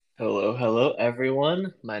Hello, hello,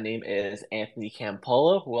 everyone. My name is Anthony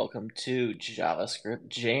Campolo. Welcome to JavaScript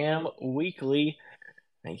Jam Weekly.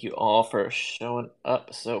 Thank you all for showing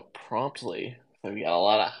up so promptly. So we got a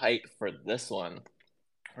lot of hype for this one.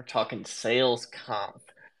 We're talking Sailsconf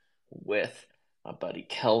with my buddy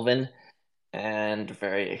Kelvin, and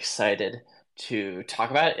very excited to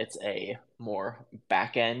talk about it. It's a more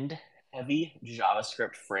back-end heavy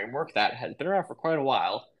JavaScript framework that has been around for quite a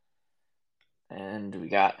while. And we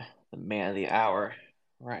got the man of the hour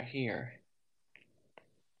right here.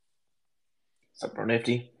 What's up, bro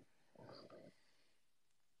Nifty?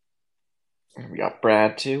 And we got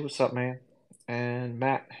Brad too. What's up, man? And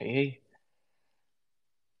Matt. Hey, hey.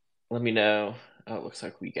 Let me know. Oh, it looks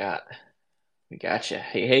like we got you.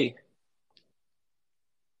 Hey, hey.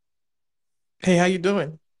 Hey, how you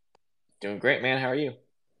doing? Doing great, man. How are you?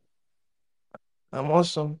 I'm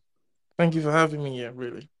awesome. Thank you for having me here,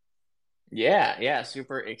 really. Yeah, yeah,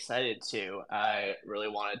 super excited too. I really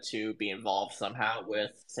wanted to be involved somehow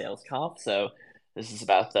with Sailsconf, so this is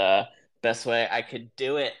about the best way I could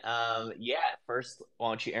do it. Yeah, first,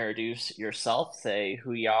 why don't you introduce yourself, say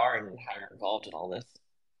who you are and how you're involved in all this?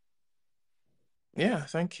 Yeah,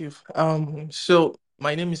 thank you. So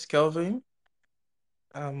my name is Kelvin.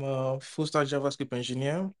 I'm a full stack JavaScript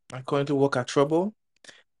engineer. I currently work at Trouble.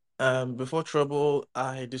 Before Trouble,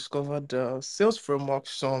 I discovered the Sales framework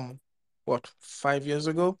some 5 years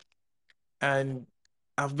ago, and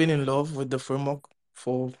I've been in love with the framework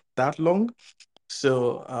for that long.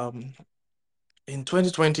 So in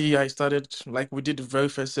 2020, I started like we did the very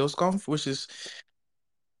first SalesConf, which is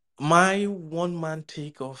my one man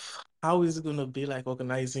take of how is it going to be like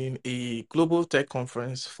organizing a global tech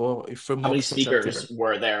conference for a How many framework specific speakers event.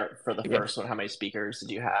 were there for the Yeah. first one? How many speakers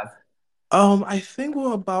did you have? I think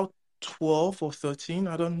we're about 12 or 13.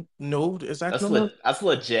 I don't know the exact number. That's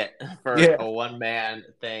legit for Yeah. a one man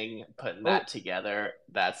thing. Putting Oh, that together,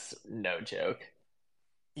 that's no joke.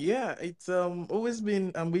 yeah. It's always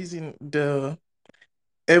been amazing the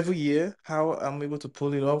every year how I'm able to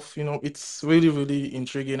pull it off. It's really, really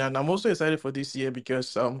intriguing. And I'm also excited for this year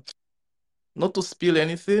because not to spill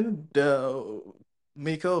anything, the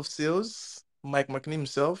maker of Sales, Mike McNeil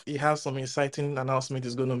himself, he has some exciting announcement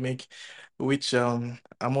he's going to make, which I'm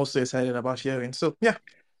also excited about hearing. So yeah,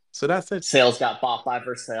 so that's it. Sales got bought by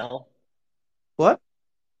Vercel. What?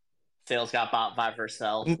 Sales got bought by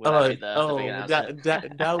Vercel. Would that be the big Oh, announcement?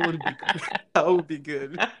 that would be that would be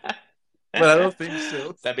good, but I don't think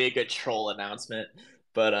so. That'd be a good troll announcement.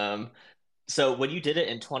 But so when you did it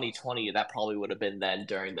in 2020, that probably would have been then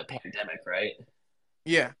during the pandemic, right?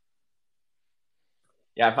 Yeah.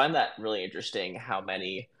 Yeah, I find that really interesting how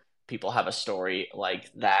many people have a story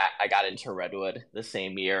like that. I got into Redwood the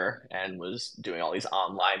same year and was doing all these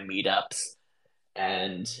online meetups.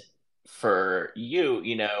 And for you,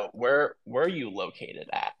 where are you located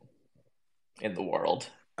at in the world?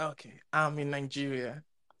 Okay. I'm in Nigeria,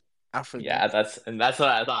 Africa. Yeah, that's what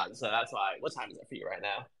I thought. So that's why. What time is it for you right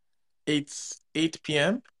now? It's 8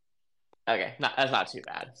 p.m. Okay, that's not too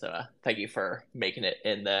bad. So thank you for making it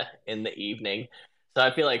in the evening. So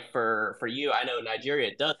I feel like for you, I know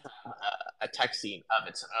Nigeria does have a tech scene of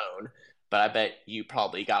its own, but I bet you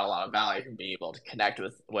probably got a lot of value from being able to connect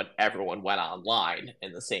with when everyone went online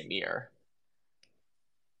in the same year.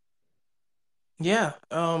 Yeah,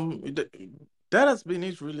 that has been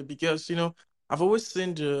it really because I've always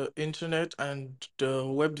seen the internet and the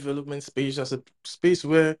web development space as a space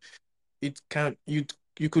where it can you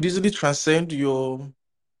could easily transcend your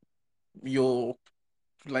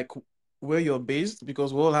like where you're based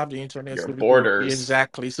because we all have the internet, Your so we could borders.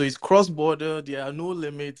 exactly. So it's cross border. There are no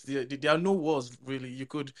limits. There are no walls really. You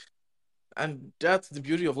could, and that's the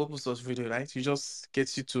beauty of open source really, right? You just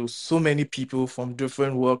gets you to so many people from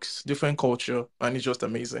different works, different culture, and it's just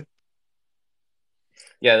amazing.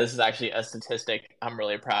 Yeah, this is actually a statistic I'm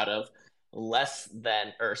really proud of. Less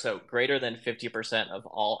than, or so greater than 50% of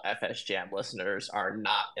all FS Jam listeners are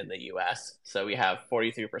not in the US. So we have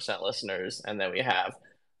 43% listeners, and then we have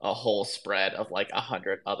a whole spread of like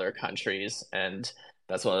 100 other countries. And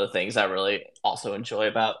that's one of the things I really also enjoy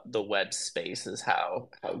about the web space is how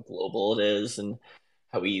global it is and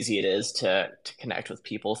how easy it is to connect with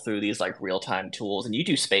people through these like real-time tools. And you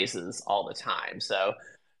do spaces all the time. So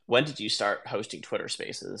when did you start hosting Twitter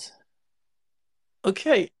Spaces?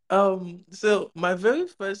 Okay, so my very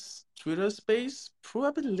first Twitter space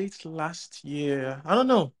probably late last year. I don't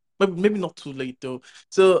know, maybe not too late though.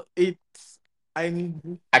 So it's I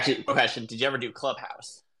Actually, question: did you ever do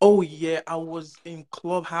Clubhouse? oh yeah, I was in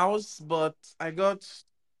Clubhouse, but I got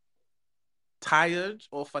tired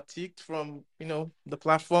or fatigued from the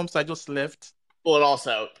platform, so I just left. Well, and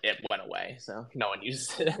also it went away, so no one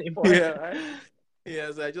uses it anymore. Yeah, right.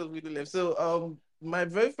 Yes, I just really left. So my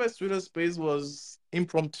very first Twitter space was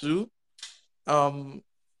impromptu. Um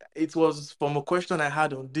it was from a question I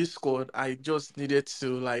had on Discord. I just needed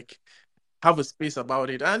to like have a space about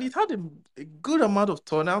it. And it had a good amount of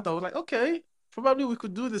turnout. I was like, okay, probably we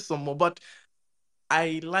could do this some more. But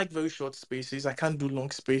I like very short spaces. I can't do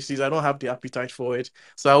long spaces. I don't have the appetite for it.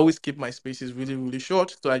 So I always keep my spaces really, really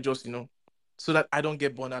short. So I just, so that I don't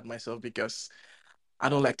get burned out myself because I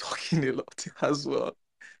don't like talking a lot as well.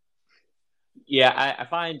 Yeah, I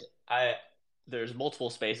find I there's multiple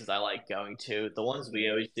spaces I like going to. The ones we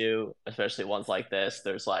always do, especially ones like this,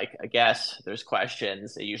 there's like a guest, there's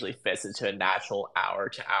questions. It usually fits into a natural hour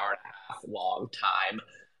to hour and a half long time.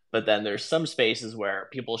 But then there's some spaces where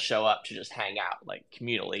people show up to just hang out, like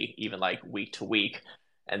communally, even like week to week.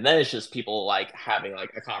 And then it's just people like having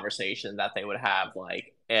like a conversation that they would have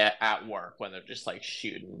like at work when they're just like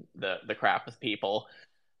shooting the crap with people.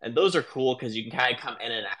 And those are cool because you can kind of come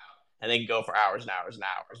in and out and they can go for hours and hours and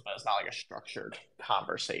hours, but it's not like a structured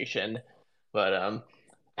conversation. But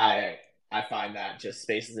I I find that just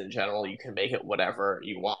spaces in general, you can make it whatever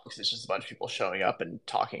you want because it's just a bunch of people showing up and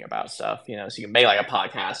talking about stuff, you know. So you can make like a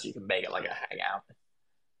podcast, you can make it like a hangout.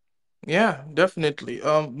 Yeah, definitely.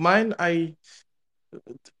 Mine, I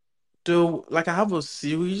do like I have a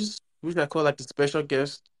series which I call like the special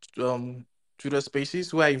guest Twitter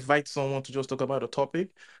spaces where I invite someone to just talk about a topic.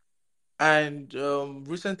 And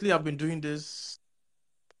recently I've been doing this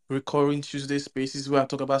recurring Tuesday spaces where I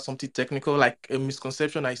talk about something technical, like a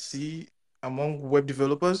misconception I see among web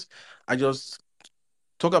developers. I just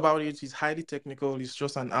talk about it. It's highly technical. It's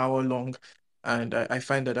just an hour long, and I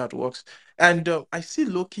find that that works. And I see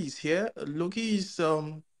Loki is here. Loki is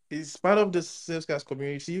part of the Salescast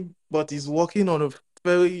community, but he's working on a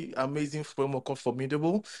very amazing framework called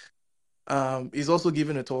Formidable. He's also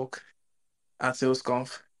giving a talk at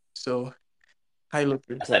Sailsconf. So hi,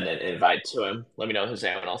 Loki. I send an invite to him. Let me know if there's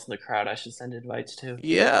anyone else in the crowd I should send invites to.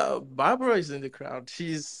 Yeah, Barbara is in the crowd.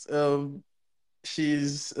 She's a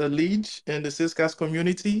lead in the Salescast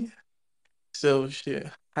community. So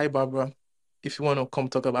hi Barbara. If you want to come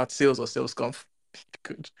talk about sales or sales conf,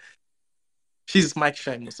 good. She's mic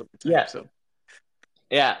shy most of the time. Yeah, So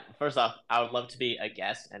yeah. First off, I would love to be a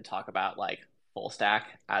guest and talk about like full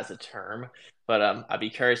stack as a term, but I'd be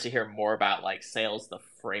curious to hear more about like sales, the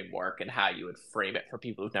framework, and how you would frame it for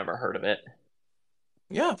people who've never heard of it.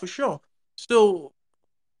 yeah, for sure. So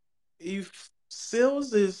if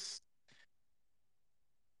sales is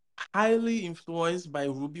highly influenced by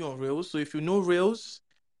Ruby on Rails, so if you know Rails,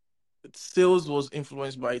 sales was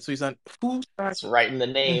influenced by it. So it's an full stack. It's right in the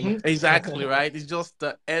name. Exactly, right? It's just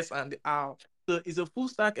the S and the R. So it's a full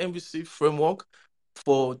stack MVC framework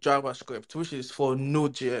for JavaScript, which is for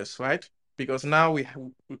Node.js, right? Because now we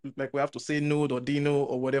have to say Node or Dino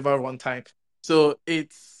or whatever runtime. So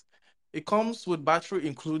it comes with battery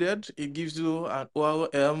included. It gives you an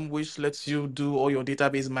ORM which lets you do all your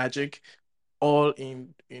database magic all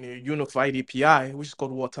in a unified API, which is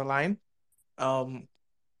called Waterline. Um,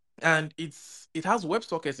 and it has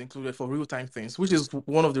WebSockets included for real-time things, which is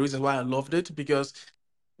one of the reasons why I loved it because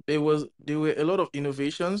there were a lot of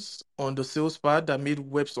innovations on the sales part that made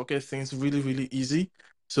WebSocket things really, really easy.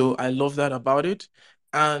 So I love that about it.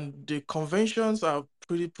 And the conventions are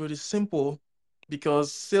pretty simple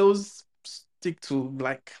because sales stick to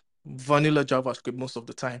like vanilla JavaScript most of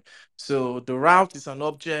the time. So the route is an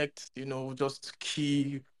object, just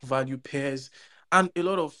key value pairs, and a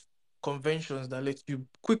lot of conventions that let you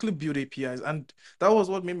quickly build APIs. And that was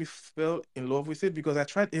what made me fell in love with it because I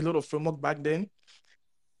tried a lot of framework back then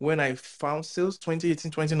when I found sales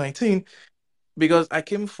 2018, 2019, because I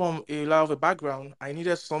came from a lot of a background. I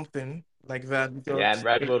needed something like that Yeah, because and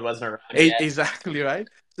Redwood wasn't around yet. exactly right.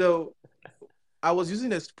 So I was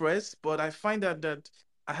using Express, but I find that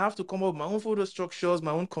I have to come up with my own photo structures,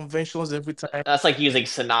 my own conventions every time. That's like using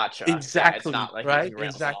Sinatra. Yeah, it's Exactly, not like right? using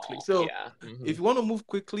Rails at Exactly. all. So Yeah. Hmm. if you want to move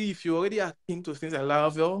quickly, if you already are into things like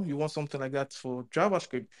Laravel, you want something like that for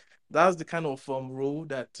JavaScript. That's the kind of role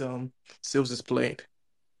that sales is playing.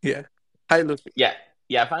 Yeah. Hi, Lucy. Yeah.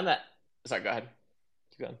 Yeah, I find that. Sorry, go ahead.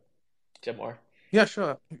 Keep going. Do you have more? Yeah,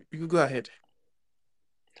 sure. You go ahead.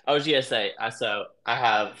 I was gonna say, so I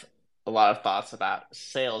have a lot of thoughts about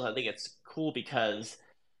sales. I think it's cool because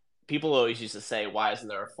people always used to say, why isn't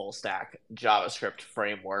there a full stack JavaScript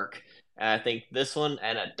framework? And I think this one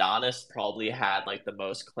and Adonis probably had like the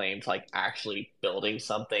most claim to like actually building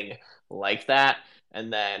something like that.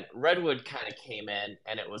 And then Redwood kind of came in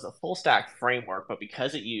and it was a full stack framework, but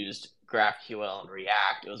because it used GraphQL and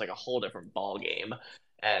React, it was like a whole different ball game.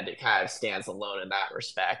 And it kind of stands alone in that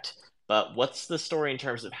respect. But what's the story in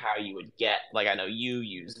terms of how you would get, like, I know you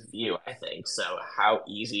use Vue, I think. So how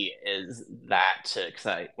easy is that to,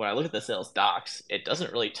 because when I look at the sales docs, it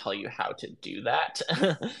doesn't really tell you how to do that.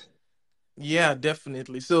 Yeah,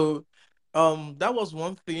 definitely. So, that was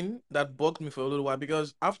one thing that bugged me for a little while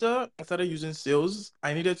because after I started using sales,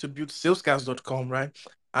 I needed to build salescast.com, right?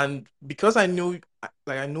 And because I know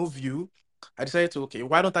Vue, I decided to, okay,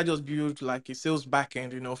 why don't I just build like a sales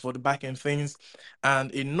backend, for the backend things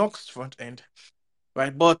and a Nox front end,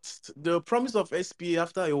 right? But the promise of SPA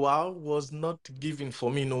after a while was not given for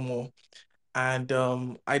me no more. And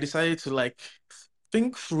I decided to like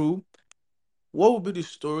think through what would be the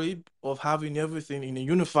story of having everything in a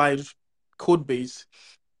unified code base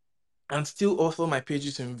and still author my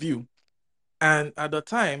pages in Vue? And at the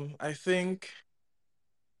time, I think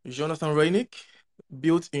Jonathan Reinnick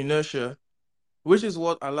built Inertia, which is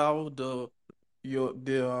what allowed the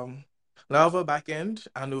Laravel backend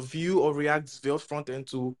and the Vue or React's Svelte front end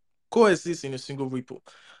to coexist in a single repo.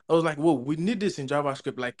 I was like, whoa, we need this in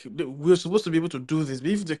JavaScript. Like, we're supposed to be able to do this. But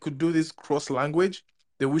if they could do this cross language,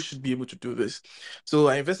 then we should be able to do this. So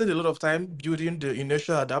I invested a lot of time building the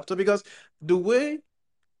inertial adapter because the way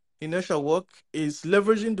inertial work is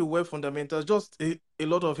leveraging the web fundamentals, just a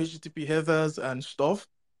lot of HTTP headers and stuff.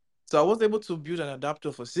 So I was able to build an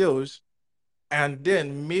adapter for sales and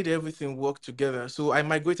then made everything work together. So I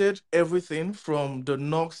migrated everything from the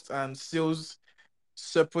Nox and Sales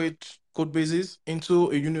separate code bases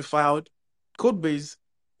into a unified code base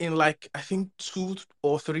in like I think 2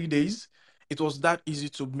 or 3 days. It was that easy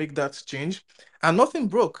to make that change, and nothing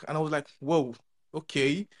broke. And I was like, "Whoa,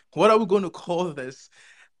 okay, what are we going to call this?"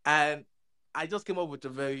 And I just came up with a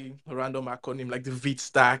very random acronym like the VIT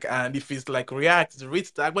stack. And if it's like React, the RIT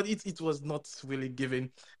stack, but it was not really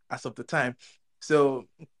given as of the time. So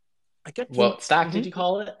I kept him What stack did you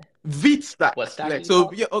call it? VIT What stack. stack Like did you so,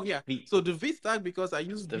 call it? yeah, oh yeah. V So the VIT stack because I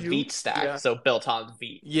use the Vue. Veet stack. Yeah, So built on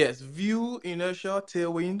Veet. yes, Vue, Inertia,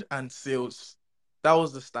 Tailwind, and Sales. That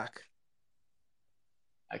was the stack.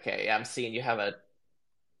 Okay, yeah, I'm seeing you have a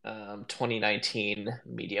 2019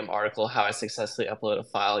 Medium article, how I successfully upload a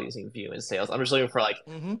file using Vue and Sales. I'm just looking for like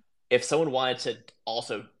Mm-hmm. if someone wanted to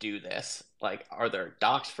also do this, like, are there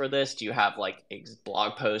docs for this? Do you have like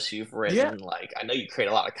blog posts you've Yeah. written? Like, I know you create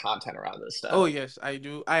a lot of content around this Oh stuff. yes, I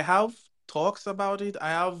do. I have talks about it.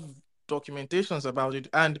 I have documentations about it.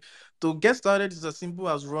 And to get started, it's as simple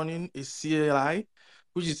as running a CLI,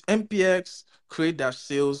 which is npx create dash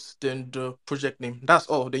sales, then the project name. That's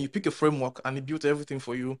all. Then you pick a framework and it builds everything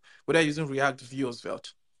for you, whether using React, Vue, or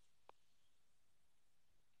Svelte.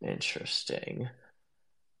 Interesting.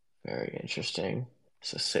 Very interesting.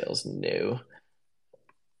 So sales new.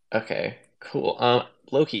 Okay, cool.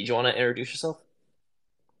 Loki, do you want to introduce yourself?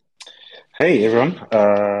 Hey everyone,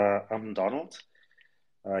 I'm Donald.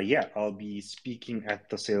 Yeah, I'll be speaking at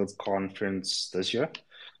the sales conference this year.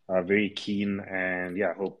 Very keen, and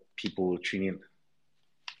yeah, hope people tune in.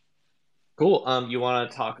 Cool. You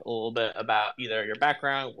want to talk a little bit about either your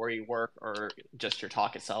background, where you work, or just your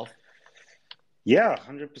talk itself? Yeah,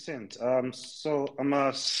 100%. So I'm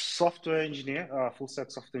a software engineer, full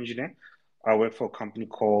stack software engineer. I work for a company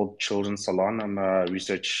called Children's Salon. I'm a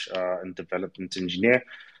research and development engineer.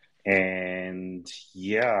 And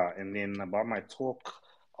yeah, and then about my talk,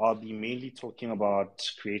 I'll be mainly talking about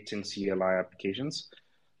creating CLI applications.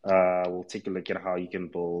 We'll take a look at how you can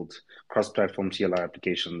build cross-platform CLI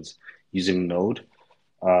applications using Node.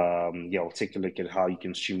 Yeah, we'll take a look at how you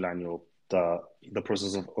can streamline the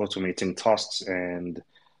process of automating tasks and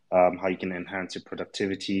how you can enhance your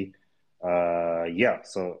productivity. Yeah,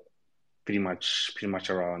 so pretty much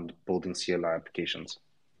around building CLI applications.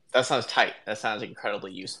 That sounds tight. That sounds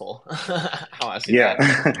incredibly useful. I honestly, Yeah,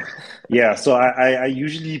 man. yeah. So I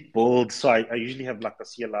usually build. So I usually have like a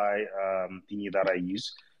CLI thingy that I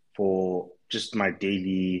use for just my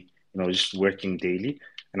daily, just working daily.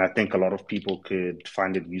 And I think a lot of people could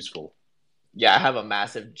find it useful. Yeah, I have a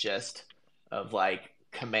massive gist of like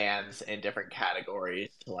commands in different categories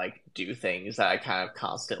to like do things that I kind of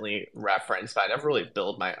constantly reference, but I never really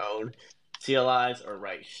build my own CLIs or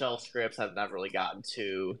write shell scripts. I've never really gotten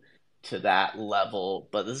to that level,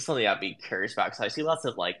 but this is something I'd be curious about because I see lots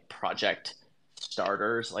of like project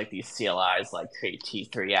starters, like these CLIs, like Create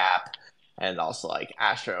T3 app, and also like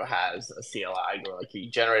Astro has a CLI where like you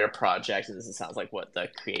generate a project, and this sounds like what the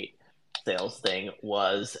Create sales thing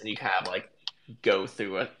was, and you kind of like go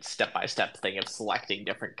through a step-by-step thing of selecting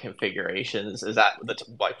different configurations. Is that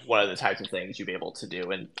like one of the types of things you'd be able to do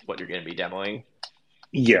and what you're going to be demoing?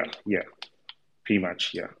 Yeah, yeah, pretty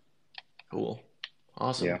much. Yeah, Cool.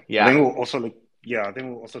 Awesome. yeah. I Yeah. think we'll also look. Yeah, I think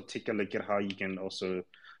we'll also take a look at how you can also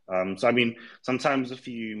So I mean, sometimes if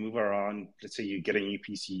you move around, let's say you get a new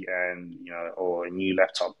PC and or a new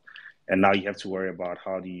laptop, and now you have to worry about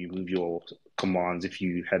how do you move your commands if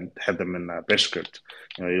you had them in Bash script.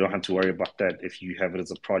 You don't have to worry about that if you have it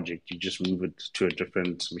as a project. You just move it to a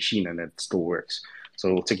different machine and it still works.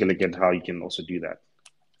 So we'll take a look at how you can also do that.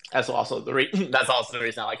 That's also the reason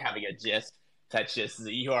I like having a gist. That's just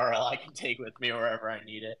the URL I can take with me wherever I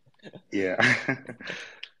need it. Yeah. Yeah.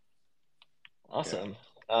 Awesome.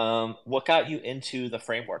 What got you into the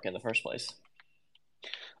framework in the first place?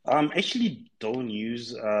 Actually don't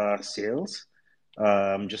use Sales.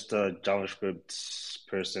 Just a JavaScript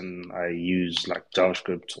person. I use like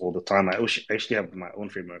JavaScript all the time. Actually have my own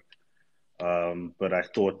framework, but I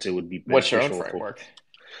thought it would be What's your own beneficial framework?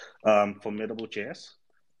 for Medable.js.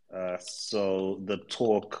 So the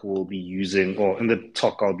talk will be using, or in the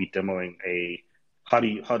talk I'll be demoing how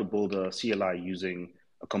to build a CLI using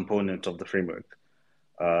a component of the framework.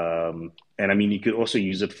 And I mean, you could also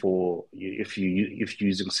use it for if you're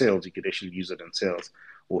using Sales, you could actually use it in Sales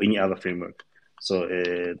or any other framework. So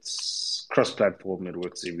it's cross-platform. It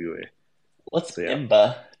works everywhere. What's So yeah,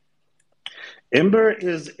 IMBA? Ember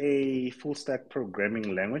is a full-stack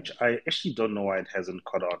programming language. I actually don't know why it hasn't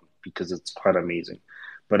caught on because it's quite amazing,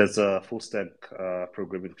 but it's a full-stack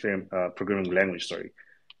programming language. Sorry,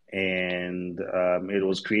 and it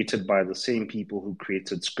was created by the same people who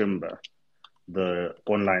created Scrimba, the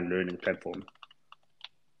online learning platform.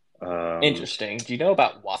 Um, Interesting. Do you know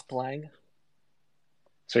about Wasplang?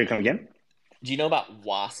 Sorry, come again? Do you know about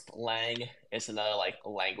Wasplang? It's another like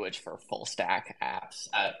language for full stack apps.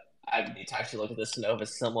 I need to actually look at this to know if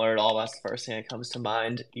it's similar at all. That's the first thing that comes to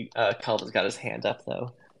mind. Calvin's got his hand up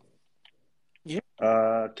though.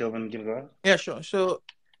 Yeah, Kelvin, can you go ahead? yeah, sure. So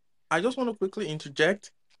I just want to quickly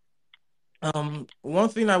interject. One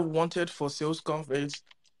thing I wanted for Sailsconf is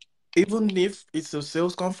even if it's a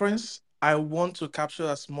sales conference, I want to capture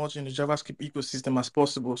as much in the JavaScript ecosystem as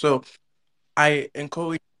possible. So I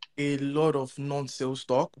encourage a lot of non-sales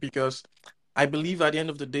talk because I believe at the end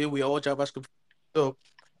of the day we are all JavaScript. So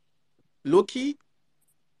Loki,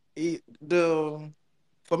 the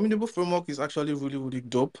Formidable framework is actually really, really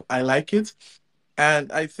dope. I like it.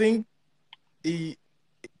 And I think he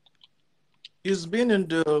he's been in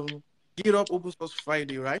the GitHub Open Source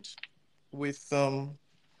Friday, right? With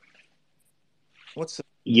what's it?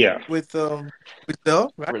 Yeah, With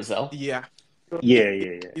Dell, right? Brazil. Yeah. So yeah,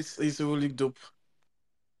 yeah, yeah. it's a really dope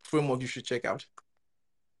framework you should check out.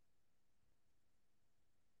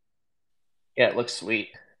 Yeah, it looks sweet.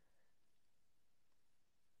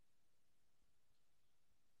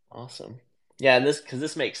 Awesome. Yeah, and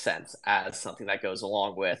this makes sense as something that goes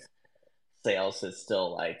along with sales. Is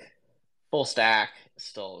still like full stack.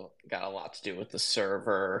 Still got a lot to do with the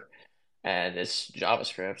server and it's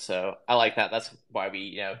JavaScript. So I like that. That's why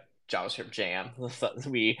we, JavaScript Jam.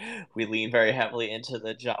 We lean very heavily into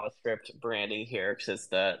the JavaScript branding here because it's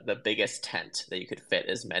the biggest tent that you could fit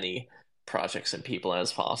as many projects and people in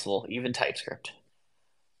as possible, even TypeScript.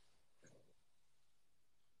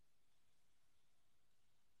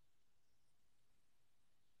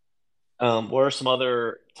 What are some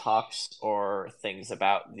other talks or things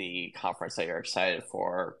about the conference that you're excited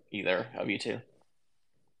for, either of you two?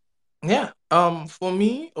 Yeah. For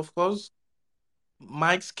me, of course,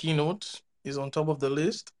 Mike's keynote is on top of the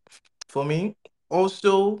list for me.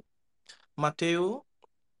 Also, Matteo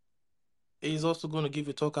is also going to give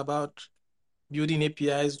a talk about building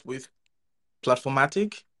APIs with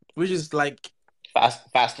Platformatic, which is like,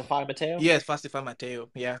 Fastify Mateo? yes, Fastify Matteo.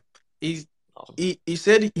 Yeah. He's, Awesome. he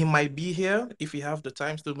said he might be here if he have the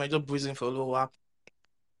time, so might just breezing for a little while.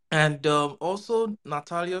 And also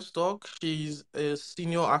Natalia's talk, she's a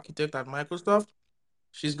senior architect at Microsoft.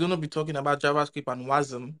 She's going to be talking about JavaScript and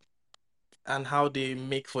WASM and how they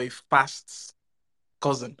make for a fast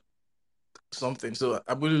cousin something. So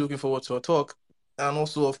I'm really looking forward to her talk. And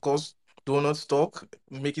also, of course, Donuts talk,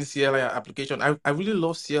 making CLI application. I really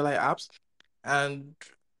love CLI apps and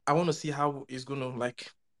I want to see how it's gonna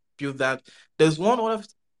like build that. There's one other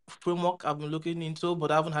framework I've been looking into,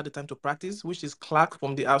 but I haven't had the time to practice, which is Clark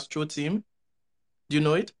from the Astro team. Do you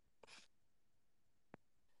know it?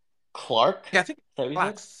 Clark? Is Yeah, I think that what you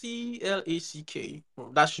Clark, said? CLACK.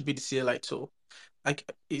 That should be the CLI tool.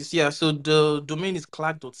 Like it's yeah, so the domain is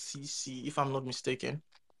clark.cc if I'm not mistaken.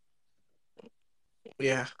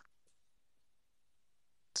 Yeah.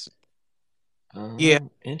 Yeah.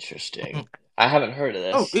 Interesting. I haven't heard of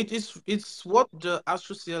Oh, this. it's what the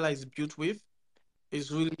Astro CLI is built with. It's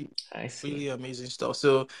really I see. really amazing stuff.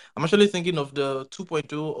 So I'm actually thinking of the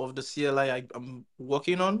 2.0 of the CLI am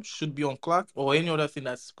working on should be on Clark or any other thing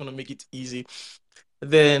that's gonna make it easy.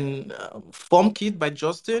 Then FormKit by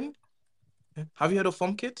Justin. Have you heard of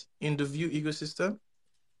FormKit in the Vue ecosystem?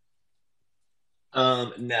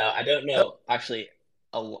 No, I don't Uh, know. Actually,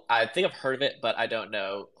 I think I've heard of it, but I don't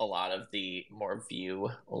know a lot of the more Vue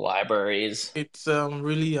libraries. it's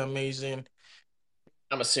really amazing.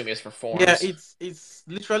 I'm assuming it's for Yeah, forms. it's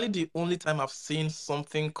literally the only time I've seen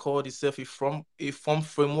something called itself a form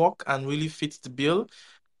framework and really fits the bill.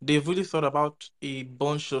 They've really thought about a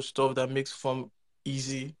bunch of stuff that makes form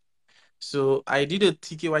easy. So I did a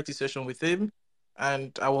TKYT session with him,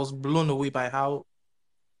 and I was blown away by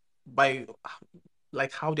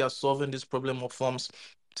like how they are solving this problem of forms.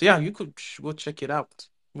 So yeah, you could go check it out.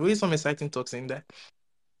 Really some exciting talks in there.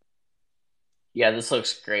 Yeah, this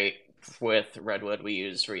looks great. With Redwood, we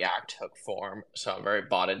use React Hook Form, so I'm very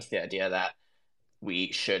bought into the idea that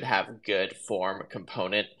we should have good form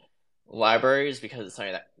component libraries because it's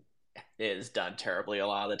something that is done terribly a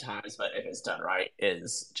lot of the times, but if it's done right,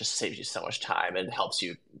 is just saves you so much time and helps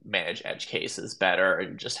you manage edge cases better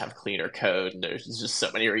and just have cleaner code. And there's just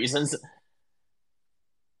so many reasons.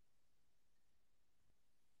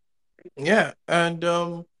 Yeah, and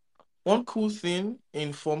one cool thing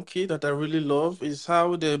in FormKit that I really love is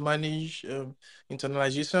how they manage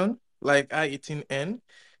internalization, like I18N.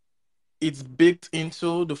 It's baked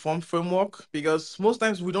into the form framework because most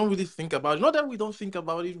times we don't really think about it. Not that we don't think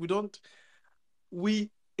about it, we don't we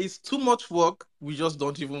it's too much work. We just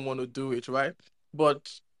don't even want to do it, right?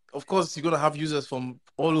 But of course, you're gonna have users from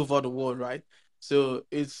all over the world, right? So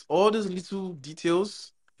it's all these little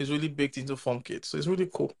details is really baked into FormKit. So it's really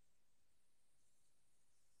cool.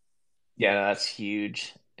 Yeah, that's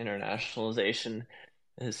huge. Internationalization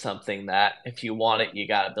is something that if you want it, you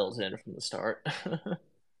got to build it in from the start.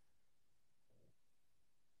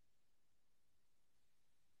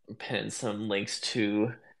 Pin some links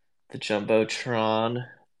to the Jumbotron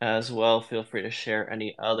as well. Feel free to share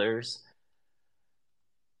any others.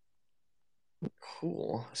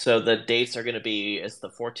 Cool. So the dates are going to be it's the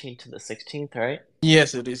 14th to the 16th, right?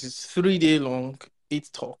 Yes, it is. It's 3 day long, 8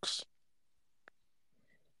 talks.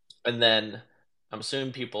 And then I'm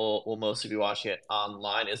assuming people will mostly be watching it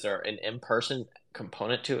online. Is there an in-person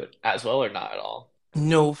component to it as well, or not at all?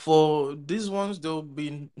 No, for these ones, there'll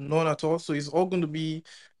be none at all. So it's all going to be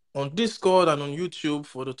on Discord and on YouTube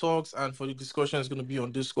for the talks, and for the discussion, it's going to be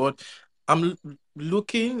on Discord.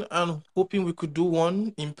 Looking and hoping we could do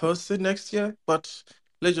one in person next year, but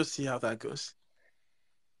let's just see how that goes.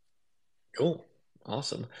 Cool.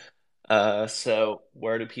 Awesome. So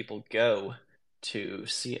where do people go to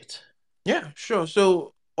see it? Yeah, sure.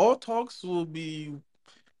 So all talks will be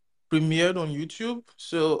premiered on YouTube.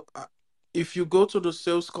 So if you go to the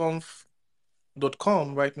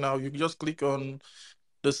salesconf.com right now, you just click on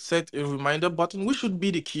the set a reminder button, which should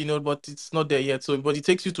be the keynote, but it's not there yet. So, but it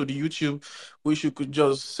takes you to the YouTube, which you could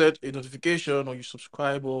just set a notification or you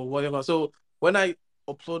subscribe or whatever. So when I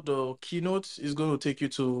upload the keynote, it's going to take you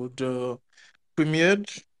to the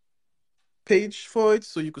premiered page for it.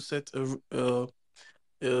 So you could set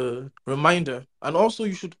a reminder, and also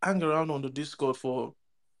you should hang around on the Discord for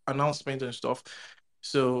announcement and stuff.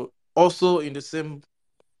 So also in the same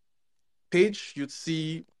page, you'd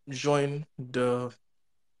see join the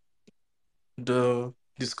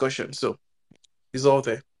discussion. So it's all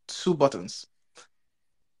there. Two buttons.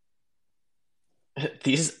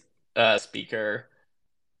 These speaker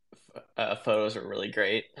photos are really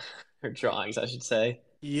great, or drawings, I should say.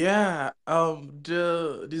 Yeah,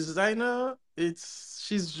 the designer, it's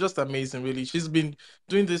she's just amazing, really. She's been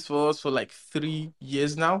doing this for us for like 3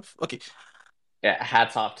 years now. Okay, Yeah,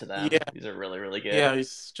 hats off to them. yeah, These are really, really yeah, good.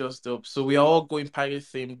 it's just dope. So we are all going pirate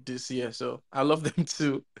themed this year, so I love them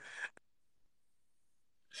too.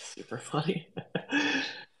 Super funny.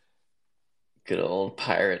 Good old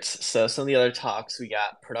pirates. So some of the other talks we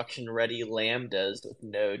got production ready lambdas with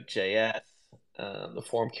Node.js, the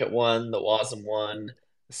FormKit one, the WASM one,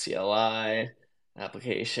 the CLI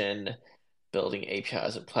application, building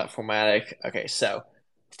APIs and Platformatic. Okay, so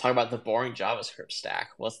let's talk about the boring JavaScript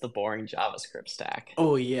stack. What's the boring JavaScript stack?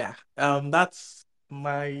 Oh yeah, that's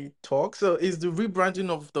my talk. So it's the rebranding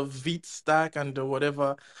of the Vite stack and the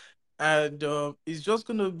whatever, and it's just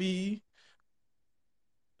gonna be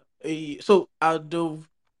the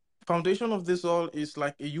foundation of this all is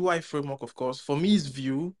like a UI framework, of course. For me, it's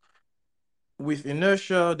Vue with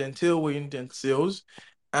inertia, then Tailwind, then Sails,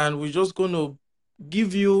 and we're just gonna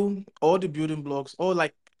give you all the building blocks, or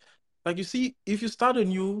like you see, if you start a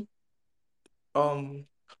new um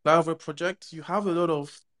Laravel project, you have a lot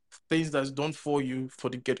of things that's done for you for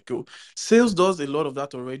the get-go. Sales does a lot of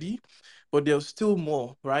that already, but there's still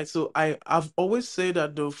more, right? So I've always said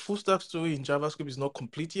that the full stack story in JavaScript is not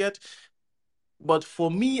complete yet. But for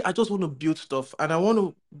me, I just want to build stuff and I want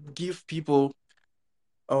to give people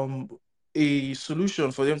um a solution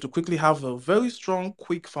for them to quickly have a very strong,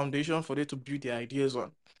 quick foundation for them to build their ideas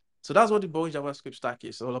on. So that's what the boring JavaScript stack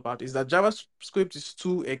is all about. Is that JavaScript is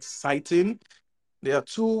too exciting. There are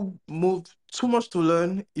too much to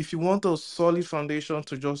learn. If you want a solid foundation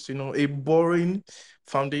to just, a boring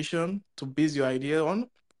foundation to base your idea on,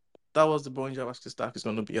 that was the boring JavaScript stack is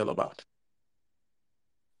going to be all about.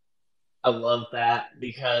 I love that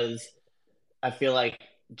because I feel like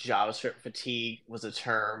JavaScript fatigue was a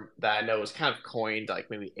term that I know was kind of coined like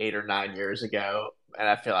maybe 8 or 9 years ago, and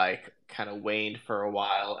I feel like kind of waned for a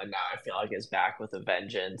while, and now I feel like it's back with a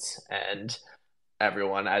vengeance. And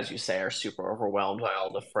everyone, as you say, are super overwhelmed by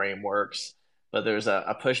all the frameworks. But there's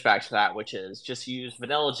a pushback to that, which is just use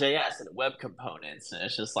vanilla JS and web components, and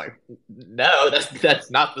it's just like, no, that's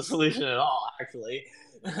not the solution at all, actually.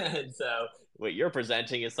 And so what you're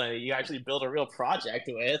presenting is something that you actually build a real project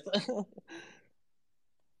with.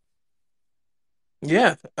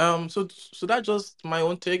 Yeah. So that's just my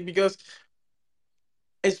own take because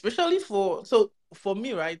especially for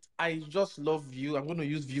me, right? I just love Vue. I'm going to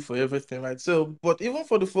use Vue for everything, right? So, but even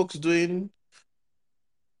for the folks doing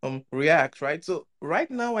React, right? So right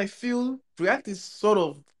now I feel React is sort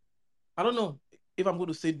of, I don't know if I'm going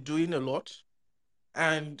to say doing a lot.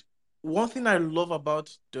 And one thing I love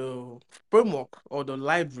about the framework or the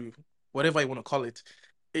library, whatever you want to call it,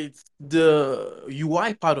 it's the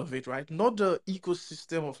UI part of it, right? Not the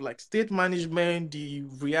ecosystem of like state management, the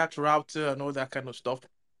React router, and all that kind of stuff.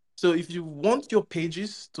 So if you want your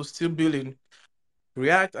pages to still build in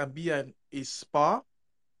React and be a spa,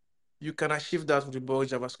 you can achieve that with the Boring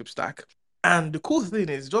JavaScript stack. And the cool thing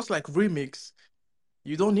is, just like Remix,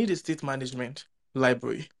 you don't need a state management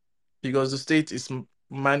library because the state is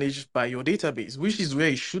managed by your database, which is where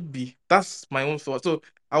it should be. That's my own thought. So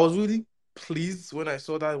I was really pleased when I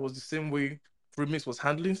saw that it was the same way Remix was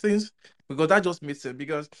handling things because that just made sense.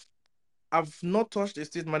 Because I've not touched a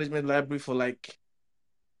state management library for like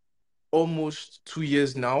almost 2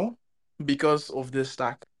 years now because of the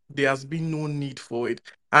stack. There has been no need for it.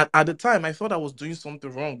 And at the time, I thought I was doing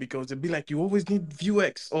something wrong because they'd be like, you always need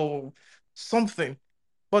Vuex or something.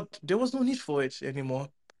 But there was no need for it anymore.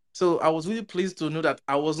 So I was really pleased to know that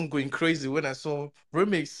I wasn't going crazy when I saw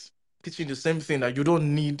Remix teaching the same thing that you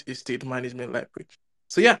don't need a state management library.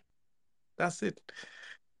 So yeah, that's it.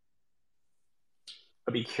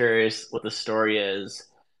 I'd be curious what the story is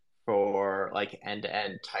for like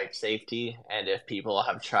end-to-end type safety, and if people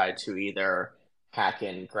have tried to either hack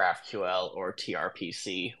in GraphQL or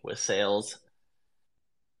TRPC with Sales.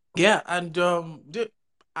 Yeah, and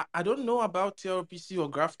I don't know about TLPC or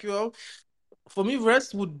GraphQL. For me,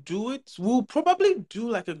 REST would do it. We'll probably do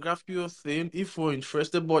like a GraphQL thing if we're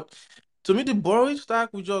interested. But to me, the borrowing stack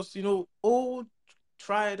we just, old,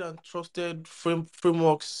 tried and trusted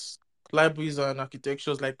frameworks, libraries, and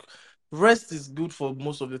architectures. Like REST is good for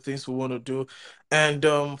most of the things we want to do. And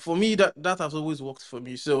for me, that has always worked for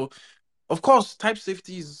me. So of course, type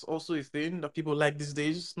safety is also a thing that people like these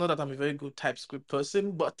days. Not that I'm a very good TypeScript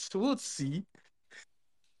person, but we'll see.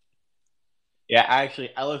 Yeah,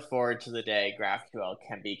 actually, I look forward to the day GraphQL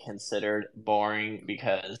can be considered boring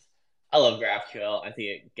because I love GraphQL. I think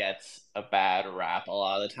it gets a bad rap a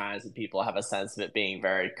lot of the times, and people have a sense of it being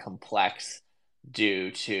very complex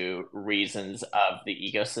due to reasons of the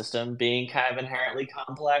ecosystem being kind of inherently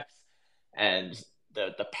complex. And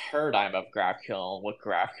the paradigm of GraphQL, what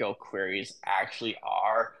GraphQL queries actually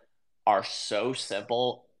are so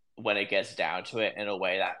simple when it gets down to it in a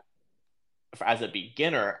way that as a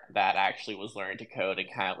beginner that actually was learning to code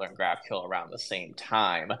and kind of learn GraphQL around the same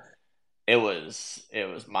time, it was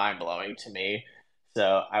mind blowing to me.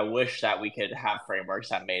 So I wish that we could have frameworks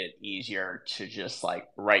that made it easier to just like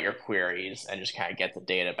write your queries and just kind of get the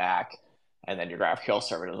data back, and then your GraphQL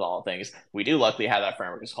server does all the things. We do luckily have that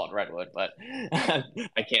framework. It's called Redwood, but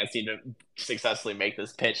I can't seem to successfully make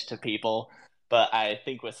this pitch to people. But I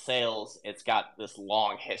think with Sales, it's got this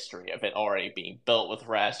long history of it already being built with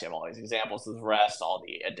REST. You have all these examples with REST, all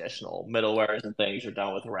the additional middlewares and things are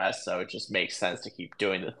done with REST. So it just makes sense to keep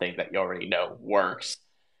doing the thing that you already know works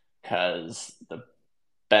because the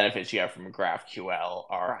benefits you have from GraphQL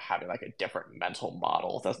are having like a different mental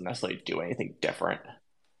model. It doesn't necessarily do anything different.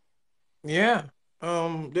 Yeah.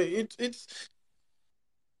 It's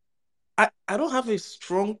I don't have a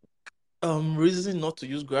strong reason not to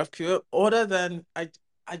use GraphQL other than I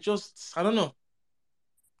don't know.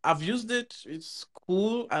 I've used it. It's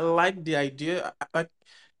cool. I like the idea.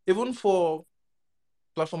 Even for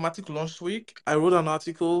Platformatic Launch Week, I wrote an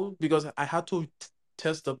article because I had to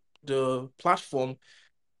test the platform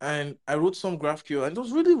and I wrote some GraphQL and it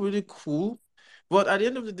was really, really cool. But at the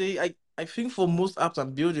end of the day, I think for most apps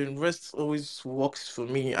I'm building, REST always works for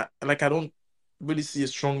me. I don't really see a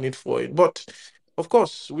strong need for it. But of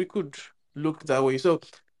course, we could look that way. So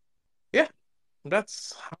yeah,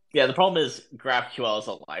 that's Yeah, the problem is GraphQL is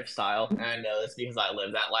a lifestyle, and I know this because I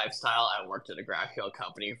live that lifestyle. I worked at a GraphQL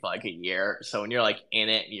company for like a year, so when you're like in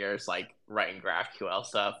it, and you're just like writing GraphQL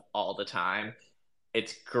stuff all the time.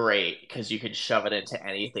 It's great because you can shove it into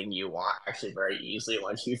anything you want actually very easily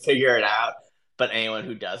once you figure it out. But anyone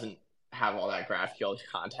who doesn't have all that GraphQL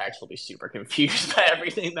context will be super confused by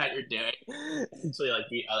everything that you're doing. So you like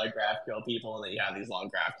the other GraphQL people, and then you have these long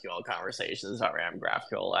GraphQL conversations about random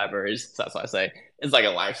GraphQL libraries. So that's why I say it's like a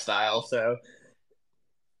lifestyle. So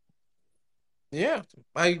yeah.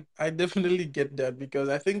 I definitely get that because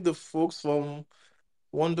I think the folks from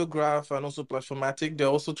WonderGraph and also Platformatic, they're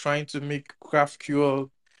also trying to make GraphQL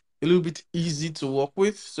a little bit easy to work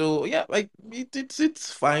with. So yeah, like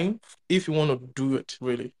it's fine if you want to do it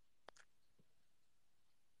really.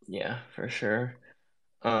 yeah, for sure.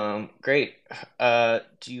 Great.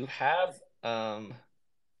 Do you have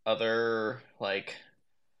other like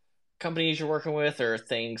companies you're working with or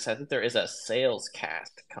things? I think there is a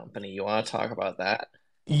Salescast company. You want to talk about that?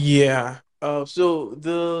 Yeah. So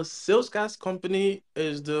the Salescast company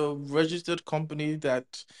is the registered company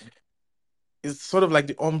that is sort of like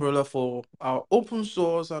the umbrella for our open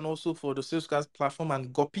source and also for the Salescast platform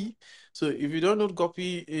and Guppy. So if you don't know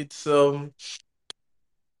Guppy, it's a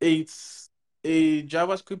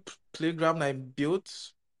JavaScript playground I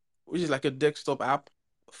built, which is like a desktop app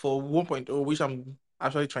for 1.0, which I'm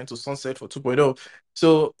actually trying to sunset for 2.0.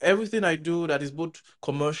 So everything I do that is both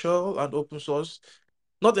commercial and open source,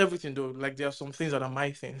 not everything though, like there are some things that are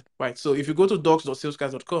my thing, right? So if you go to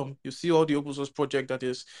docs.salescast.com, you see all the open source project that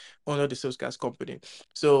is under the Salescast company.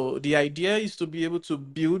 So the idea is to be able to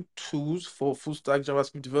build tools for full stack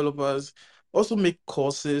JavaScript developers, also make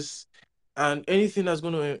courses, and anything that's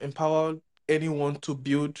going to empower anyone to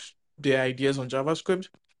build their ideas on JavaScript.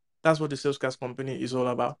 That's what the Salescast company is all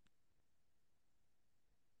about.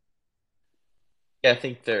 Yeah, I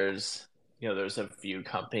think there's a few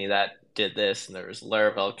company that did this, and there's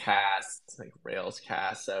Laravel Cast, like Rails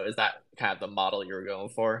Cast. So is that kind of the model you were going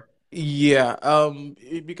for? Yeah,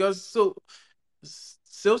 because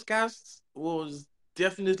Salescast was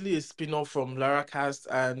definitely a spin-off from Laracast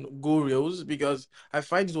and Go Rails because I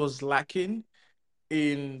find it was lacking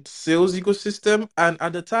in sales ecosystem, and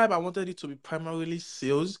at the time I wanted it to be primarily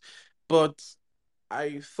sales, but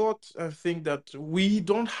I thought and think that we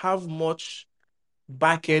don't have much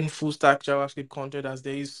back-end full stack JavaScript content as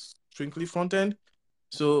there is strictly front end.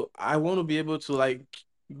 So I want to be able to like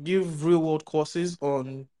give real world courses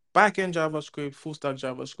on back-end JavaScript, full stack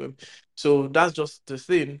JavaScript. So that's just the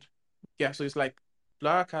thing. Yeah, so it's like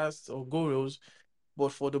Laracast or Go Rails,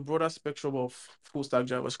 but for the broader spectrum of full stack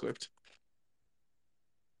JavaScript.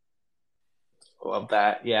 Love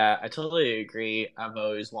that. Yeah, I totally agree. I've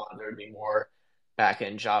always wanted there to be more back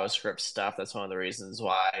end JavaScript stuff. That's one of the reasons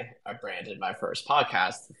why I branded my first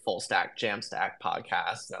podcast, the Full Stack Jamstack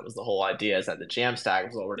podcast. That was the whole idea is that the Jamstack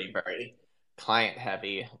was already very client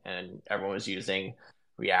heavy and everyone was using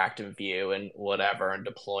React and Vue and whatever and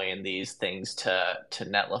deploying these things to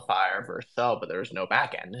Netlify or Vercel, but there's no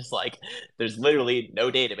backend. It's like there's literally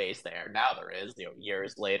no database there. Now there is,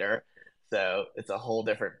 years later. So it's a whole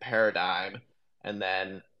different paradigm and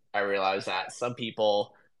then I realized that some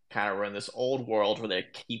people kind of run this old world where they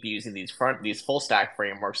keep using these full stack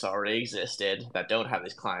frameworks that already existed that don't have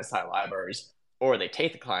these client side libraries, or they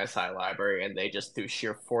take the client side library and they just through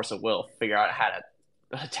sheer force of will figure out how to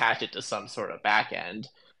attach it to some sort of backend.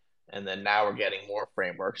 And then now we're getting more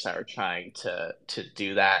frameworks that are trying to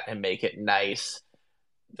do that and make it nice.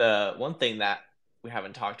 The one thing that we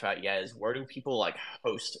haven't talked about yet is where do people like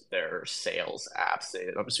host their sales apps?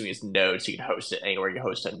 I'm assuming it's nodes. You can host it anywhere you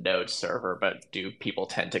host a node server, but do people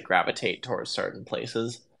tend to gravitate towards certain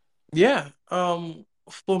places? Yeah.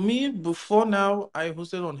 For me, before now, I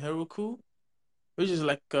hosted on Heroku, which is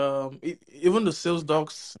like even the sales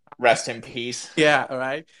docs. Rest in peace. Yeah, all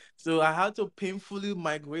right. So I had to painfully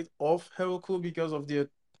migrate off Heroku because of the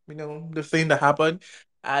thing that happened,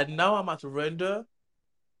 and now I'm at Render,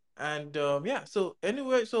 and yeah. So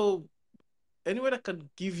anywhere that can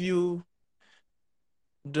give you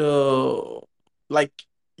the like,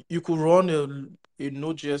 you could run a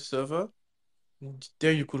Node.js server,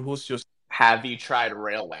 there you could host your. Have you tried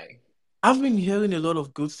Railway? I've been hearing a lot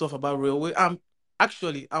of good stuff about Railway. I'm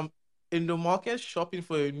in the market shopping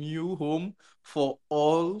for a new home for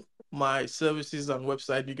all my services and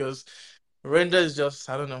website because Render is just,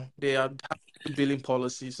 I don't know, they are billing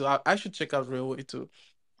policy. So I should check out Railway too.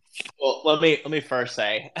 Well, let me first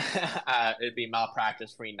say, it'd be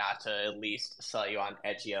malpractice for me not to at least sell you on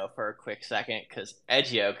Edgio for a quick second, because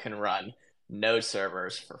Edgio can run node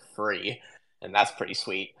servers for free, and that's pretty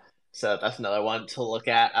sweet. So that's another one to look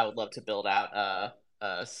at. I would love to build out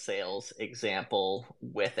a sales example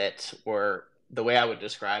with it, or the way I would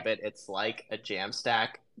describe it, it's like a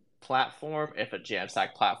Jamstack platform. If a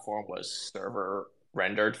Jamstack platform was server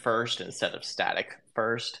rendered first instead of static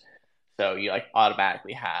first, so you like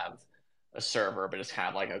automatically have a server, but it's kind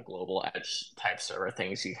of like a global edge type server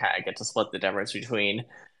thing. So you kind of get to split the difference between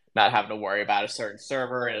not having to worry about a certain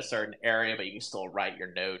server in a certain area, but you can still write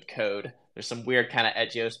your node code. There's some weird kind of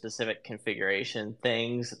Edgeo specific configuration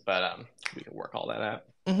things, but we can work all that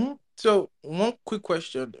out. So one quick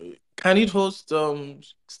question: can it host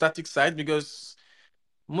static site? Because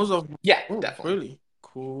most of Yeah, oh definitely. really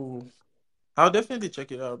cool. I'll definitely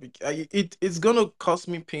check it out. It's gonna cost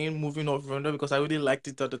me pain moving off render because I really liked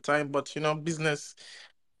it at the time. But business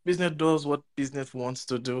does what business wants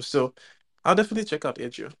to do. So I'll definitely check out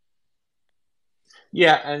Edge.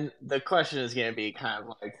 Yeah, and the question is going to be kind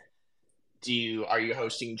of like, do you are you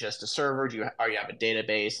hosting just a server? Do you are you have a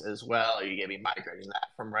database as well? Are you going to be migrating that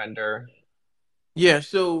from render? Yeah,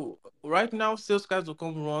 so right now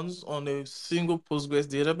Salesforce.com runs on a single Postgres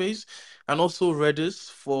database and also Redis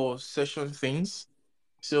for session things.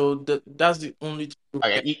 So that's the only two.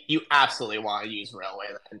 Okay, you absolutely want to use Railway.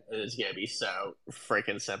 Then it's gonna be so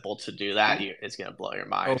freaking simple to do that. It's gonna blow your Oh,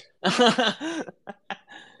 mind.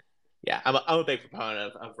 Yeah, I'm a big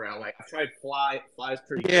proponent of Railway. I've tried Fly. Fly's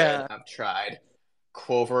pretty good. yeah. I've tried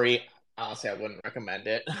Quovery. Honestly, I wouldn't recommend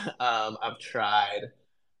it. I've tried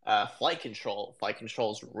Flight Control. Flight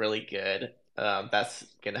Control is really good. That's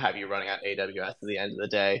gonna have you running on AWS at the end of the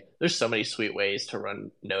day. There's so many sweet ways to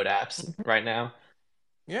run Node apps right now.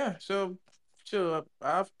 Yeah, so I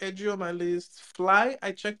have Edge on my list. Fly,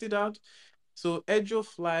 I checked it out. So Edge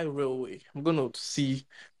Fly Railway. I'm gonna see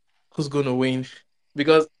who's gonna win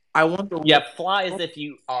because I want to Yeah, work. fly is if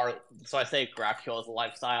you are. So I say GraphQL is a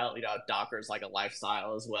lifestyle. Docker is like a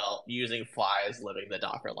lifestyle as well. Using fly is living the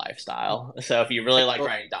Docker lifestyle. So if you really like Oh,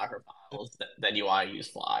 writing Docker files, then you want to use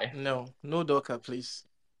fly. no, no Docker, please.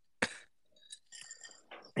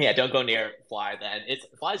 Yeah, don't go near fly. Then it's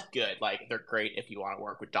fly's good. Like they're great if you want to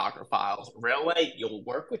work with Docker files. Railway, you'll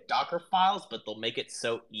work with Docker files, but they'll make it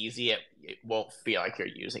so easy it won't feel like you're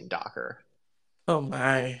using Docker. Oh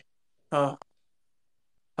my. Oh,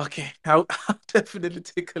 okay. I'll definitely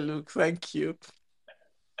take a look. Thank you.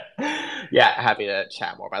 Yeah, happy to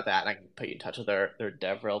chat more about that. And I can put you in touch with their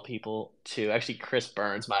DevRel people too. Actually, Chris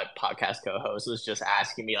Burns, my podcast co-host, was just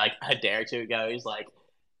asking me like a day or two ago. He's like,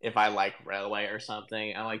 if I like Railway or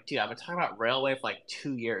something. I'm like, dude, I've been talking about Railway for like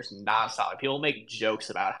 2 years nonstop. People make jokes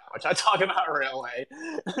about how much I talk about Railway.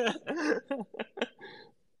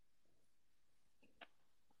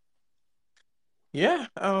 Yeah,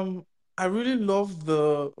 I really love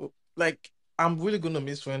the like I'm really gonna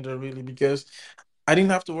miss Render really because I didn't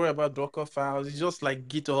have to worry about Docker files. It's just like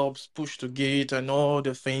GitHub's push to Git and all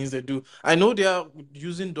the things they do. I know they are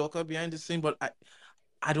using Docker behind the scene, but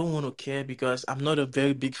I don't want to care because I'm not a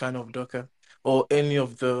very big fan of Docker or any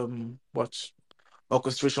of the what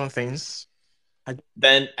orchestration things. I,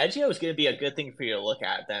 Then Edgeo is going to be a good thing for you to look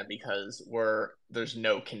at then because there's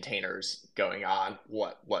no containers going on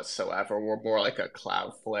whatsoever. We're more like a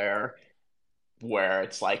Cloudflare where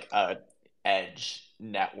it's like a edge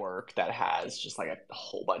network that has just like a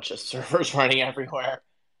whole bunch of servers running everywhere.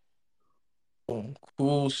 oh,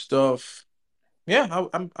 cool stuff. Yeah,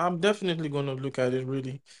 I'm definitely gonna look at it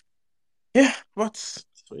really. Yeah, but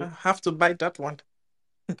I Sweet. have to bite that one.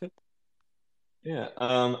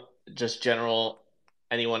 Yeah. Just general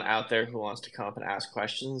anyone out there who wants to come up and ask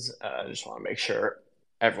questions, I just want to make sure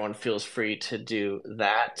everyone feels free to do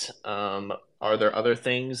that. Are there other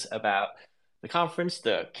things about the conference,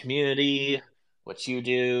 the community, what you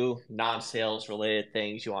do, non-sales related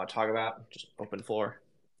things you want to talk about? Just open floor.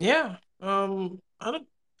 Yeah. I don't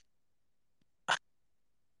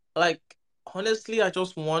like honestly, I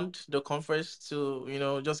just want the conference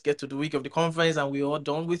to, just get to the week of the conference and we're all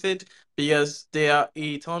done with it because there are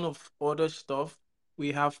a ton of other stuff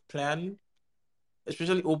we have planned,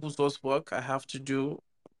 especially open source work I have to do.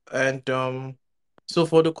 And so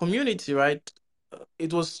for the community, right?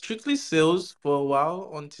 It was strictly sales for a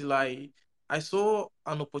while until I saw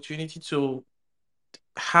an opportunity to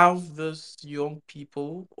have this young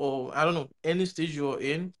people or I don't know, any stage you're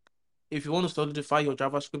in, if you want to solidify your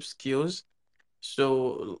JavaScript skills.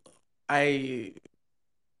 So I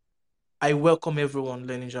I welcome everyone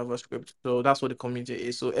learning JavaScript. So that's what the community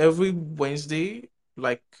is. So every Wednesday,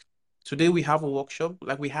 like today we have a workshop.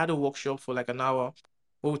 Like we had a workshop for like an hour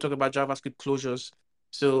when we talk about JavaScript closures.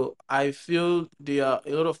 So I feel there are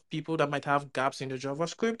a lot of people that might have gaps in the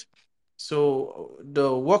JavaScript. So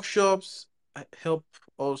the workshops help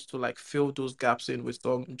us to like fill those gaps in with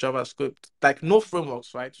some JavaScript, like no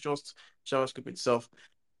frameworks, right? Just JavaScript itself.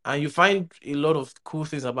 And you find a lot of cool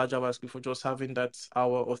things about JavaScript for just having that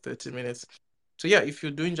hour or 30 minutes. So yeah, if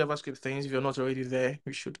you're doing JavaScript things, if you're not already there,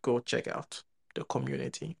 you should go check out the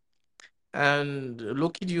community. And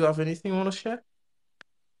Loki, do you have anything you want to share?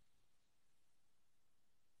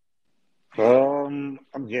 I'm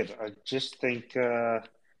good. I just think, yeah,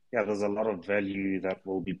 there's a lot of value that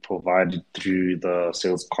will be provided through the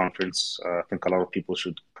sales conference. I think a lot of people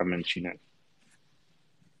should come and tune in.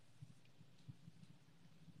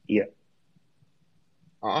 Yeah.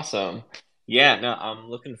 Awesome. Yeah, no, I'm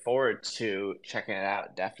looking forward to checking it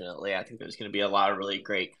out, definitely. I think there's going to be a lot of really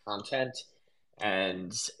great content,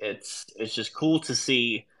 and it's just cool to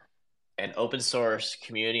see an open source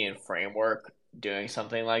community and framework doing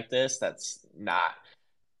something like this that's not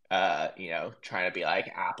trying to be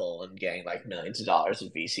like Apple and getting like millions of dollars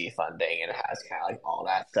of VC funding and it has kind of like all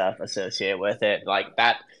that stuff associated with it. Like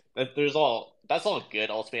that's all good.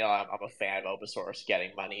 Ultimately, I'm a fan of open source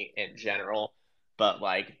getting money in general, but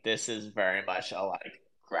like this is very much a like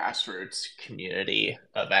grassroots community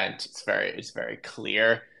event. It's very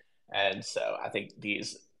clear, and so I think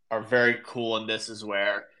these are very cool. And this is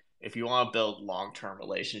where if you want to build long term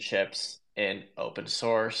relationships in open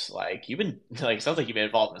source, like you've been like it sounds like you've been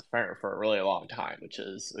involved in this framework for a really long time, which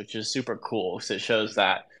is super cool. So it shows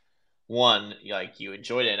that one, like you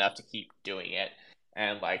enjoyed it enough to keep doing it,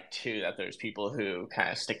 and like two, that there's people who kind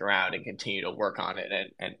of stick around and continue to work on it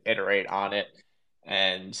and iterate on it.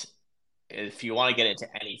 And if you want to get into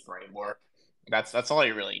any framework, that's all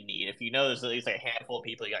you really need. If you know there's at least like a handful of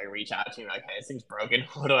people you got to reach out to, like, hey, this thing's broken.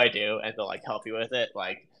 What do I do? And they'll like help you with it.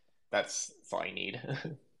 Like that's all you need.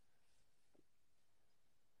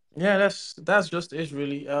 Yeah, that's just it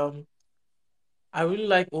really. I really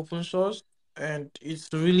like open source and it's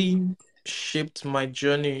really shaped my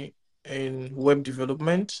journey in web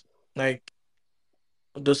development. Like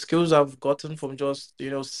the skills I've gotten from just,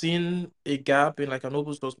 seeing a gap in like an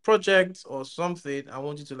open source project or something, I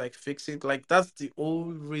want you to like fix it. Like that's the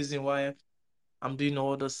whole reason why I'm doing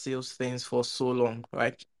all the sales things for so long,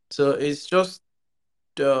 right? So it's just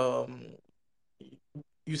um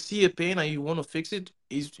you see a pain and you want to fix it,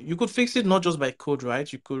 is you could fix it not just by code,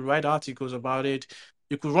 right? You could write articles about it,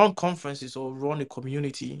 you could run conferences or run a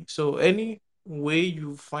community. So any way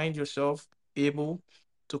you find yourself able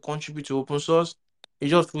to contribute to open source, it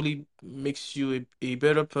just really makes you a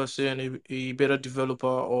better person, a better developer,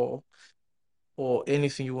 or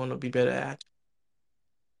anything you want to be better at.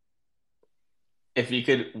 If you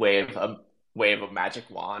could wave a magic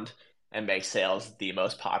wand and make Sales the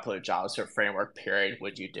most popular JavaScript framework, period,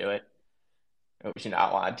 would you do it? Or would you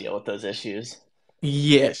not want to deal with those issues?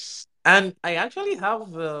 Yes. And I actually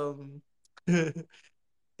have a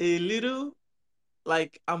little,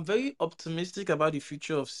 like, I'm very optimistic about the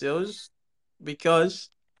future of sales because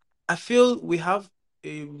I feel we have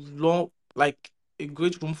a long, like, a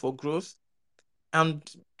great room for growth. And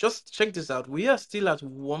just check this out. We are still at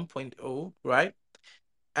 1.0, right?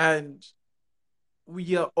 And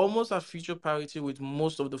we are almost at feature parity with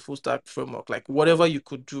most of the full stack framework. Like whatever you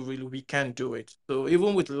could do, really, we can do it. So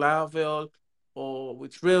even with Laravel or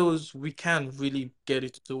with Rails, we can really get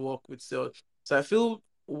it to work with sales. So I feel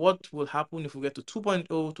what will happen if we get to 2.0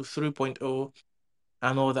 to 3.0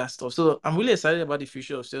 and all that stuff. So I'm really excited about the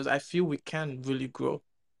future of sales. I feel we can really grow.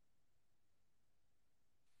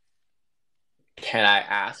 Can I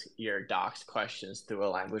ask your docs questions through a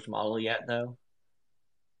language model yet, though?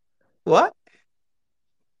 What?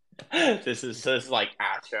 This is like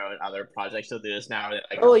Astro and other projects will do this now. That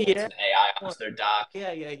like Oh imports yeah. an AI onto their doc.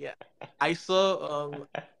 Yeah, yeah, yeah. I saw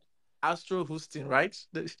Astro hosting, right?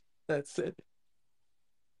 That's it.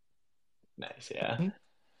 Nice, yeah. Mhm.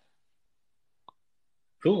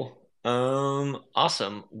 Cool.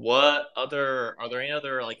 Awesome. What other are there any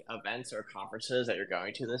other like events or conferences that you're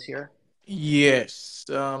going to this year? Yes.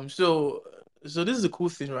 So this is the cool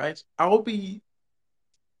thing, right? I'll be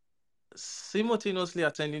simultaneously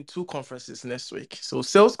attending two conferences next week. So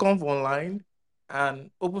Sailsconf online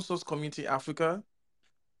and Open Source Community Africa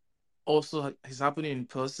also is happening in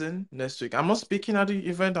person next week. I'm not speaking at the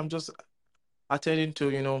event. I'm just attending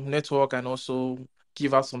to, network and also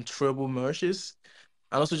give out some treble merches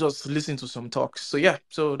and also just listen to some talks. So yeah,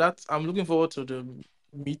 so that's I'm looking forward to the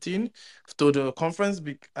meeting, to the conference,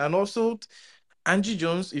 and also Angie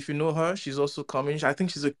Jones, if you know her, she's also coming. I think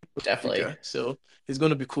she's a Definitely. speaker, so it's going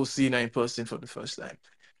to be cool seeing her in person for the first time.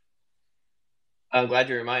 I'm glad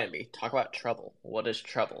you reminded me. Talk about trouble. What is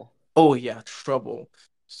trouble? Oh yeah, trouble.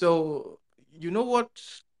 So you know what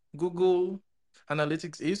Google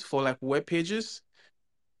Analytics is for like web pages?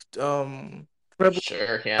 Trouble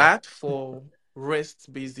Sure, yeah. that for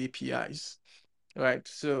REST-based APIs. Right.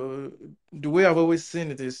 So the way I've always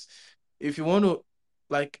seen it is if you want to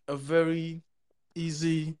like a very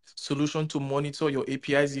easy solution to monitor your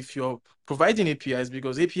APIs if you're providing APIs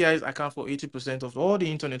because APIs account for 80% of all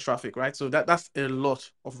the internet traffic, right? So that's a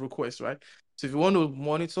lot of requests, right? So if you want to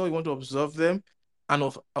monitor, you want to observe them, and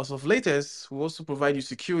as of latest, we also provide you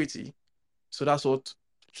security. So that's what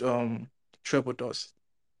um Treble does.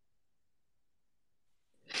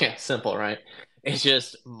 Yeah, simple, right? It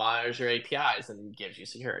just monitors your APIs and gives you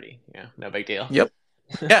security. Yeah, no big deal. Yep.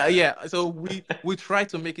 Yeah, yeah. So we try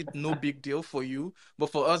to make it no big deal for you,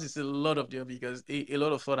 but for us it's a lot of deal because a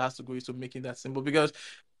lot of thought has to go into making that simple. Because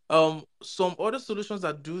some other solutions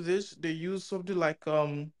that do this, they use something like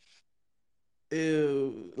an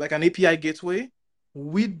API gateway.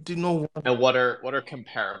 We do not want. And what are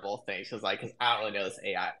comparable things? Because like, 'cause I don't really know this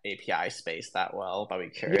AI API space that well, but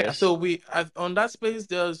I'd be Yeah, curious. so on that space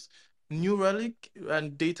there's New Relic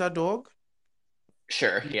and Datadog.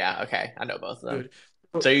 Sure, yeah, okay, I know both of them. Good.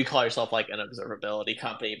 So, So you call yourself like an observability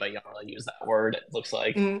company, but you don't really use that word. It looks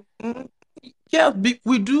like. mm, mm, yeah,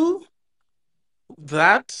 we do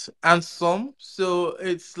that and some. So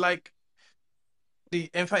it's like the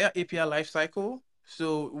entire API lifecycle.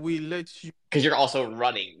 So we let you. Because you're actually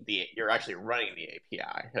running the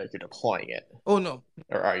API, like you're deploying it, Oh no,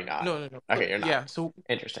 or are you not? no, no, no. Okay, you're not. Yeah. So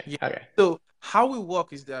Interesting. yeah. Okay. So how we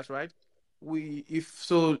work is that right? We if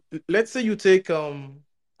so let's say you take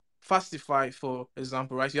Fastify for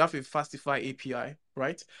example, right? You have a Fastify API,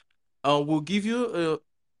 right? We'll give you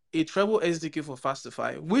a Treble SDK for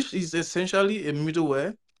Fastify, which is essentially a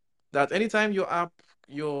middleware that anytime your app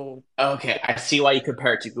your Okay, I see why you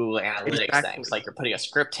compare it to Google Analytics then. It's exactly like you're putting a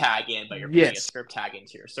script tag in, but you're putting a yes script tag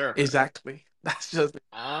into your server. exactly that's just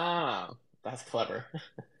Ah, that's clever.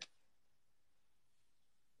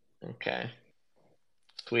 Okay,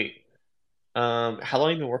 sweet. How long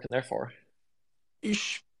have you been working there for?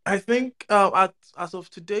 ish. I think at as of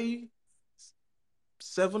today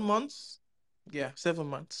 7 months. Yeah, 7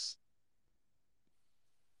 months.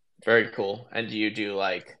 Very cool. And do you do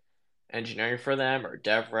like engineering for them or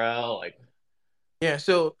DevRel? Like, Yeah,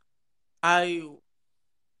 so I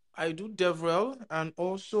I do DevRel and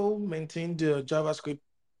also maintain the JavaScript.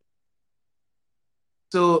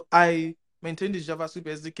 So I maintain the JavaScript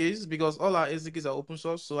SDKs because all our SDKs are open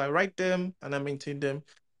source. So I write them and I maintain them.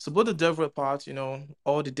 So both the DevRel part,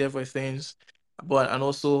 all the DevRel things, but and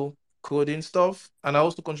also coding stuff. And I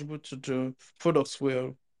also contribute to the products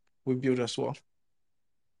where we build as well.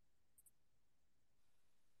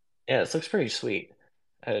 yeah, this looks pretty sweet.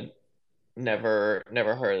 I had never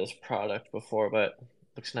heard of this product before, but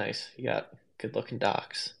looks nice. You got good looking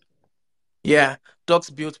docs. Yeah, docs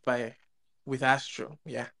built by with Astro.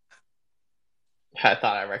 Yeah. I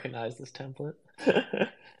thought I recognized this template.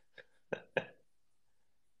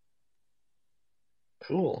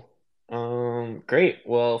 Cool. Great.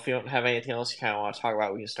 Well, if you don't have anything else you kind of want to talk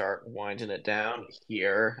about, we can start winding it down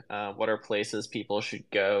here. What are places people should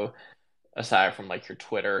go aside from like your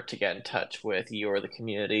Twitter to get in touch with you or the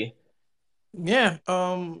community? Yeah.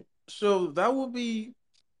 So that will be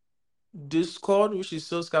Discord, which is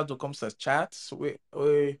salescloud.com/chats. We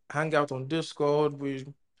hang out on Discord. We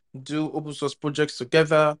do open source projects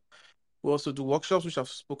together. We also do workshops, which I've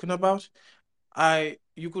spoken about. I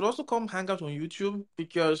You could also come hang out on YouTube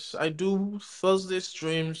because I do Thursday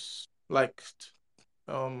streams like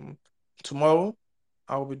um tomorrow.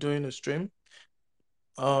 I'll be doing a stream.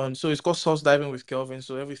 So it's called Source Diving with Kelvin.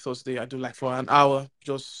 So every Thursday I do like for an hour,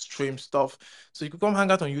 just stream stuff. So you can come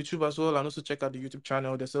hang out on YouTube as well and also check out the YouTube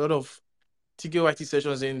channel. There's a lot of TKYT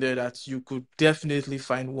sessions in there that you could definitely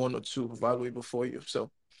find one or two valuable for you.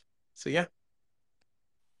 So yeah.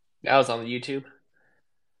 That was on the YouTube.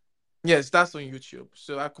 Yes, that's on YouTube.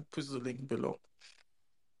 So I could put the link below.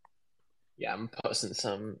 Yeah, I'm posting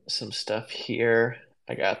some stuff here.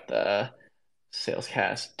 I got the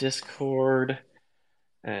Salescast Discord,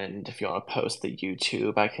 and if you want to post the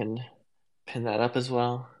YouTube, I can pin that up as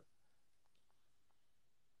well.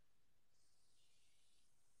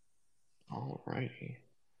 Alrighty.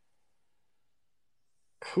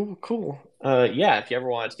 Cool, cool. Yeah, if you ever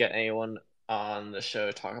wanted to get anyone on the show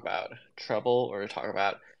to talk about trouble or talk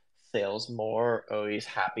about sales more, always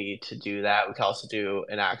happy to do that. We can also do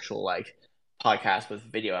an actual like podcast with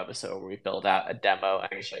video episode where we build out a demo. I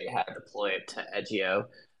can show you how to deploy it to Edgeo.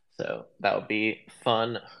 So that would be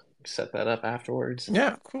fun. Set that up afterwards.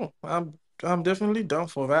 Yeah, cool. I'm definitely down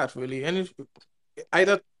for that, really.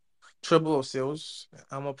 Either trouble or sales,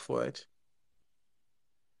 I'm up for it.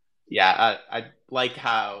 Yeah, I like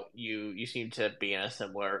how you seem to be in a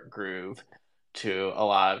similar groove to a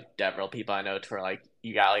lot of DevRel people I know, to where like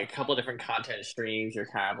you got like a couple different content streams you're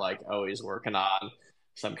kind of like always working on,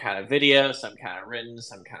 some kind of video, some kind of written,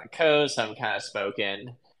 some kind of code, some kind of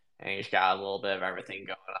spoken, and you just got a little bit of everything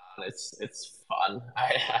going on. It's fun.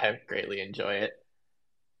 I greatly enjoy it.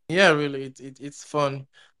 Yeah, really, it's fun,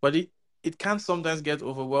 but it can sometimes get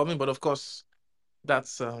overwhelming. But of course,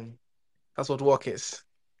 that's what work is.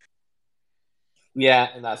 Yeah,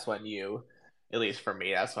 and that's when you, at least for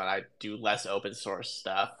me, that's when I do less open source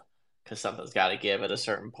stuff because something's got to give at a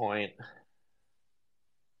certain point.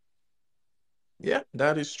 Yeah,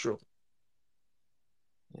 that is true.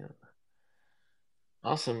 Yeah.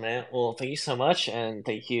 Awesome, man. Well, thank you so much, and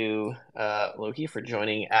thank you, Loki, for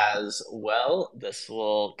joining as well. This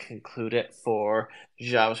will conclude it for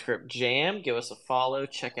JavaScript Jam. Give us a follow,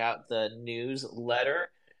 check out the newsletter,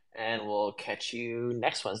 and we'll catch you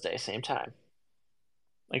next Wednesday, same time.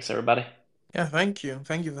 Thanks, everybody. Yeah, thank you.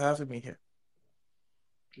 Thank you for having me here.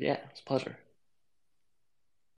 Yeah, it's a pleasure.